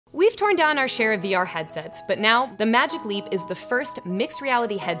We've torn down our share of VR headsets, but now the Magic Leap is the first mixed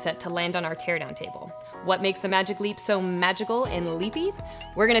reality headset to land on our teardown table. What makes the Magic Leap so magical and leapy?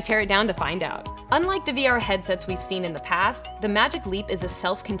 We're gonna tear it down to find out. Unlike the VR headsets we've seen in the past, the Magic Leap is a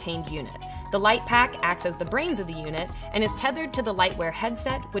self-contained unit. The light pack acts as the brains of the unit and is tethered to the Lightwear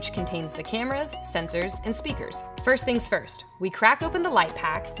headset, which contains the cameras, sensors, and speakers. First things first, we crack open the light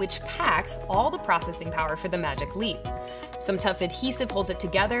pack, which packs all the processing power for the Magic Leap. Some tough adhesive holds it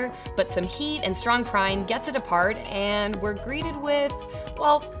together, but some heat and strong prying gets it apart, and we're greeted with,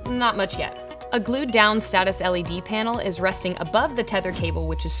 well, not much yet. A glued down status LED panel is resting above the tether cable,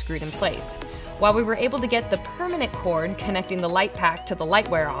 which is screwed in place. While we were able to get the permanent cord connecting the light pack to the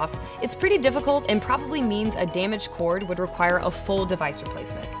Lightwear off, it's pretty difficult and probably means a damaged cord would require a full device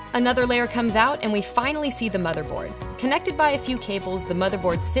replacement. Another layer comes out and we finally see the motherboard. Connected by a few cables, the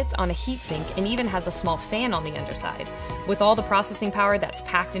motherboard sits on a heatsink and even has a small fan on the underside. With all the processing power that's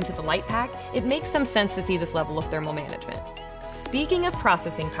packed into the light pack, it makes some sense to see this level of thermal management. Speaking of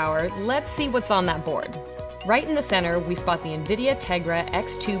processing power, let's see what's on that board. Right in the center, we spot the NVIDIA Tegra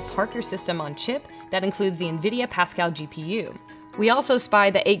X2 Parker system on chip that includes the NVIDIA Pascal GPU. We also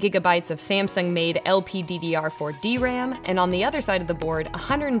spy the 8GB of Samsung-made LPDDR4 DRAM, and on the other side of the board,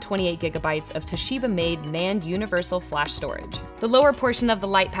 128GB of Toshiba-made NAND Universal Flash Storage. The lower portion of the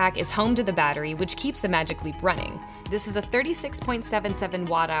light pack is home to the battery, which keeps the Magic Leap running. This is a 36.77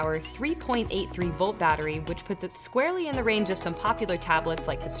 watt-hour, 3.83 volt battery, which puts it squarely in the range of some popular tablets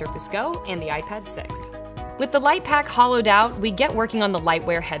like the Surface Go and the iPad 6. With the light pack hollowed out, we get working on the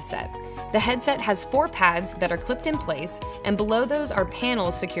Lightwear headset. The headset has 4 pads that are clipped in place, and below those are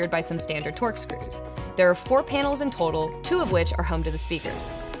panels secured by some standard Torx screws. There are 4 panels in total, 2 of which are home to the speakers.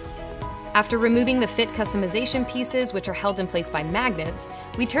 After removing the fit customization pieces, which are held in place by magnets,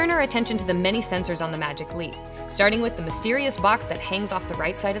 we turn our attention to the many sensors on the Magic Leap, starting with the mysterious box that hangs off the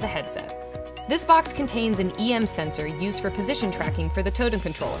right side of the headset. This box contains an EM sensor used for position tracking for the totem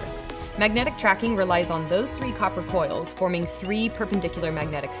controller. Magnetic tracking relies on those 3 copper coils, forming 3 perpendicular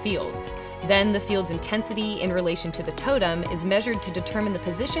magnetic fields. Then the field's intensity in relation to the totem is measured to determine the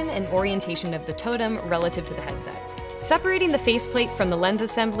position and orientation of the totem relative to the headset. Separating the faceplate from the lens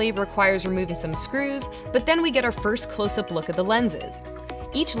assembly requires removing some screws, but then we get our first close-up look at the lenses.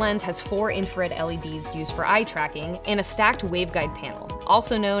 Each lens has 4 infrared LEDs used for eye tracking and a stacked waveguide panel,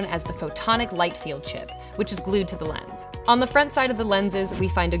 also known as the photonic light field chip, which is glued to the lens. On the front side of the lenses, we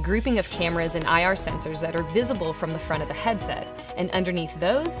find a grouping of cameras and IR sensors that are visible from the front of the headset, and underneath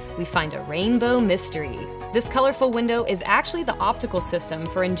those, we find a rainbow mystery. This colorful window is actually the optical system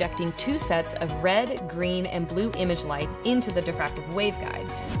for injecting 2 sets of red, green, and blue image light into the diffractive waveguide,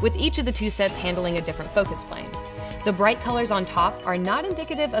 with each of the 2 sets handling a different focus plane. The bright colors on top are not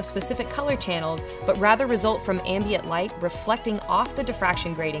indicative of specific color channels, but rather result from ambient light reflecting off the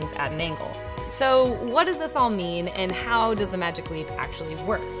diffraction gratings at an angle. So what does this all mean, and how does the Magic Leap actually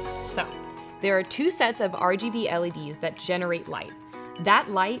work? So, there are 2 sets of RGB LEDs that generate light. That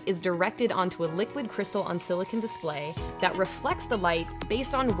light is directed onto a liquid crystal on silicon display that reflects the light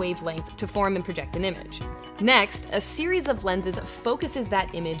based on wavelength to form and project an image. Next, a series of lenses focuses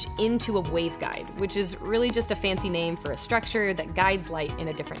that image into a waveguide, which is really just a fancy name for a structure that guides light in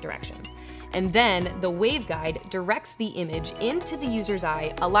a different direction. And then the waveguide directs the image into the user's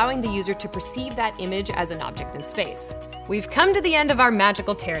eye, allowing the user to perceive that image as an object in space. We've come to the end of our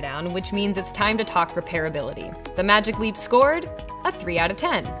magical teardown, which means it's time to talk repairability. The Magic Leap scored a 3 out of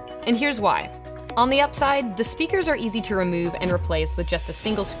 10. And here's why. On the upside, the speakers are easy to remove and replace with just a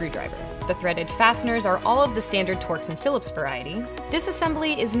single screwdriver. The threaded fasteners are all of the standard Torx and Phillips variety.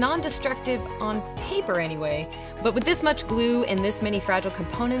 Disassembly is non-destructive on paper anyway, but with this much glue and this many fragile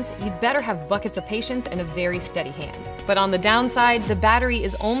components, you'd better have buckets of patience and a very steady hand. But on the downside, the battery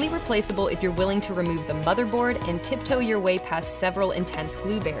is only replaceable if you're willing to remove the motherboard and tiptoe your way past several intense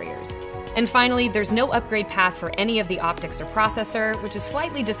glue barriers. And finally, there's no upgrade path for any of the optics or processor, which is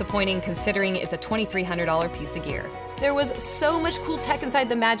slightly disappointing considering it's a $2,300 piece of gear. There was so much cool tech inside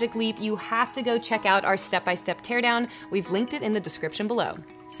the Magic Leap, you have to go check out our step-by-step teardown. We've linked it in the description below.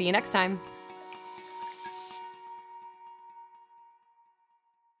 See you next time.